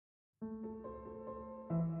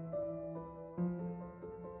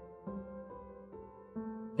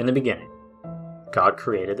In the beginning, God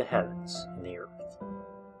created the heavens and the earth.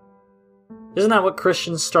 Isn't that what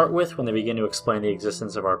Christians start with when they begin to explain the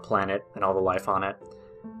existence of our planet and all the life on it?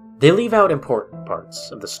 They leave out important parts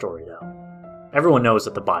of the story, though. Everyone knows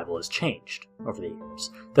that the Bible has changed over the years.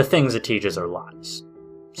 The things it teaches are lies.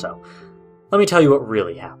 So, let me tell you what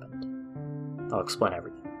really happened. I'll explain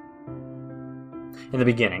everything. In the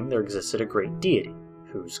beginning, there existed a great deity,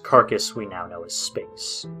 whose carcass we now know as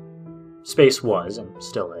space. Space was, and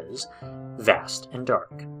still is, vast and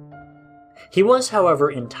dark. He was,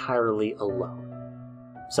 however, entirely alone.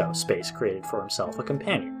 So space created for himself a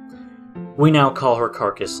companion. We now call her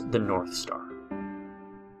carcass the North Star.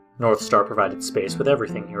 North Star provided space with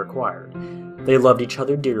everything he required. They loved each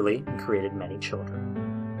other dearly and created many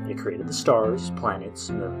children. They created the stars, planets,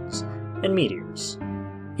 moons, and meteors.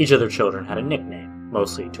 Each of their children had a nickname,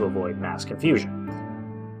 mostly to avoid mass confusion,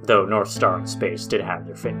 though North Star and Space did have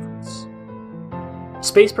their favorites.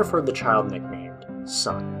 Space preferred the child nicknamed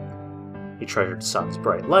Sun. He treasured Sun's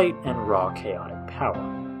bright light and raw chaotic power.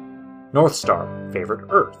 North Star favored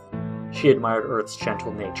Earth. She admired Earth's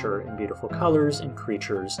gentle nature and beautiful colors and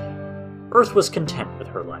creatures. Earth was content with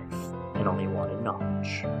her life and only wanted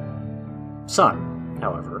knowledge. Sun,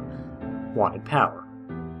 however, wanted power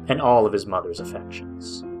and all of his mother's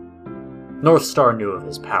affections. North Star knew of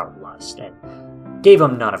his power lust and gave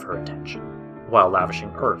him none of her attention, while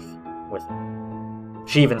lavishing Earth with it.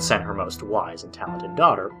 She even sent her most wise and talented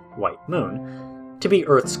daughter, White Moon, to be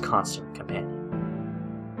Earth's constant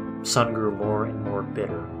companion. Sun grew more and more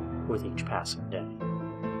bitter with each passing day.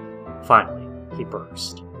 Finally, he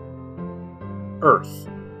burst. "Earth,"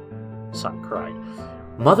 Sun cried,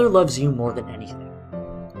 "Mother loves you more than anything,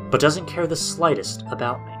 but doesn't care the slightest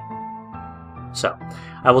about me. So,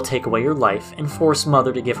 I will take away your life and force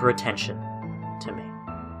Mother to give her attention to me."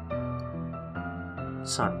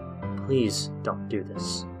 "Sun, please don't do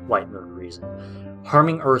this," White Moon reasoned.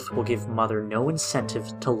 "Harming Earth will give Mother no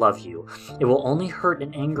incentive to love you. It will only hurt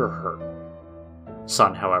and anger her."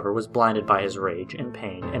 Sun, however, was blinded by his rage and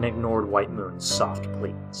pain and ignored White Moon's soft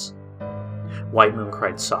pleas. White Moon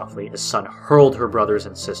cried softly as Sun hurled her brothers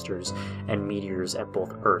and sisters and meteors at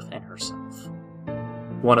both Earth and herself.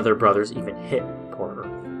 One of their brothers even hit poor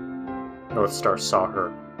Earth. North Star saw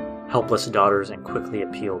her helpless daughters and quickly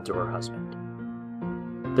appealed to her husband.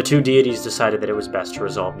 The two deities decided that it was best to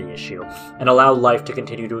resolve the issue and allow life to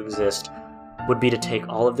continue to exist would be to take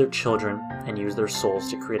all of their children and use their souls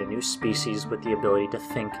to create a new species with the ability to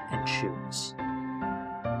think and choose.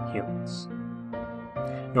 Humans.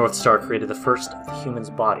 North Star created the first of the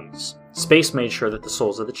humans' bodies. Space made sure that the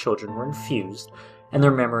souls of the children were infused and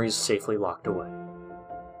their memories safely locked away.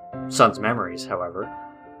 Sun's memories, however,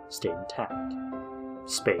 stayed intact.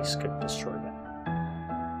 Space couldn't destroy them.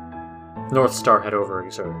 North Star had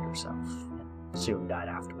overexerted herself, and soon died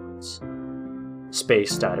afterwards.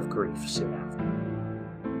 Space died of grief soon after.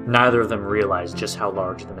 Neither of them realized just how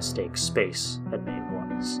large the mistake Space had made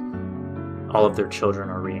was. All of their children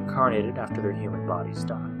are reincarnated after their human bodies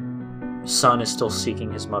die. Sun is still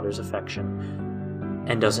seeking his mother's affection,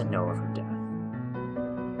 and doesn't know of her death.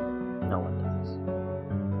 No one does.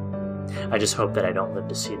 I just hope that I don't live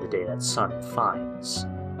to see the day that Sun finds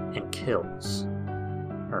and kills